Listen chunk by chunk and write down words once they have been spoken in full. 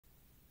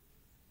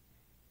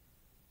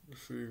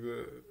See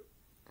that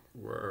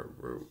wire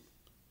rope,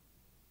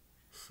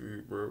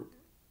 seed rope,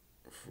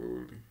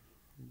 fully,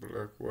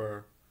 black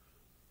wire,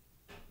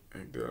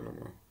 and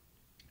dynamo.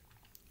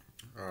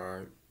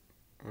 Alright,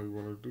 all you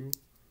wanna do,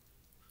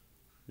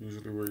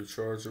 usually where you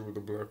charge it with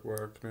the black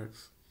wire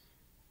connects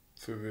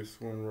to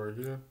this one right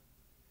here,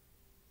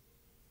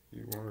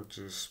 you wanna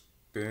just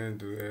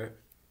bend that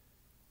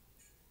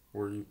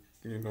where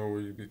where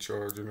you be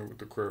charging it with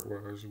the crack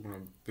wires. You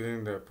wanna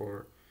bend that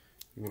part.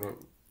 You wanna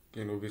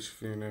get your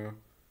fingernail,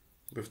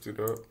 lift it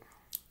up,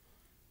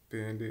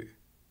 bend it,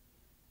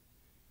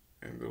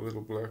 and the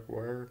little black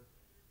wire,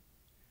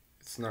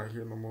 it's not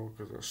here no more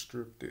because I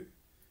stripped it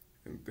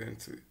and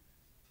bent it.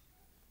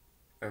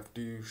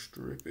 After you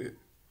strip it,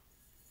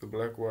 the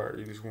black wire,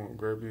 you just want to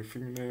grab your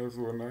fingernails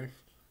or a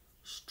knife,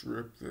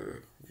 strip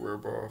the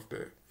rubber off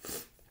that.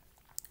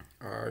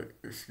 Alright,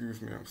 excuse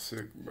me, I'm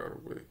sick, by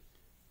the way.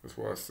 That's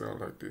why I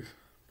sound like this.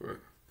 But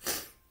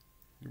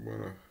you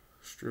want to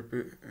strip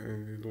it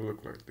and it'll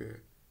look like that.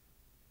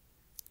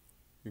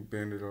 You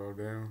bend it all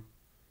down.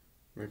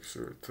 Make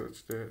sure it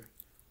touch that.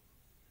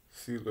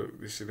 See, look,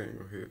 this shit ain't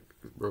gonna hit.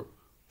 It's broke.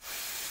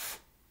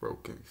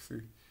 Broken,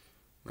 see?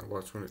 Now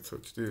watch when it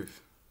touch this.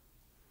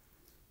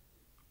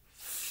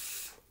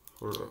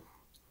 Hold up.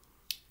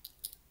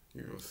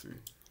 You gonna see.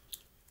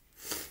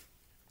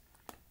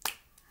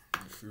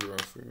 You see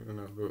what I'm saying?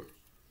 Now look.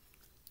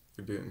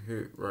 It didn't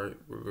hit right,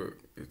 but look,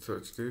 it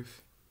touched this.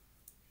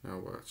 Now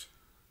watch.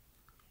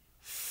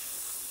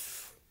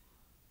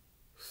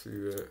 See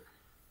that?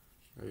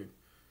 Hey,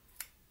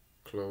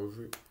 close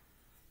it.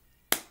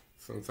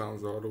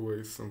 Sometimes all the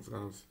way,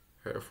 sometimes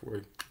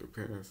halfway,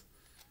 depends.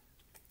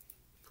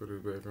 Put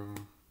it back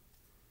on.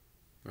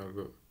 Now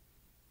look.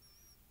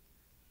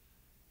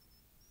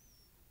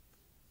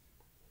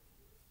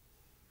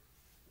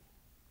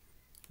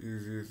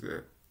 Easy as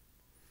that.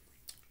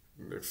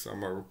 Next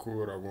time I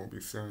record, I won't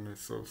be sounding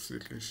so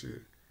sick and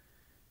shit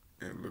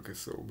and looking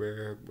so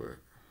bad, but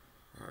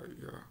alright,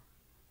 y'all.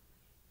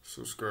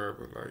 Subscribe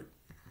and like.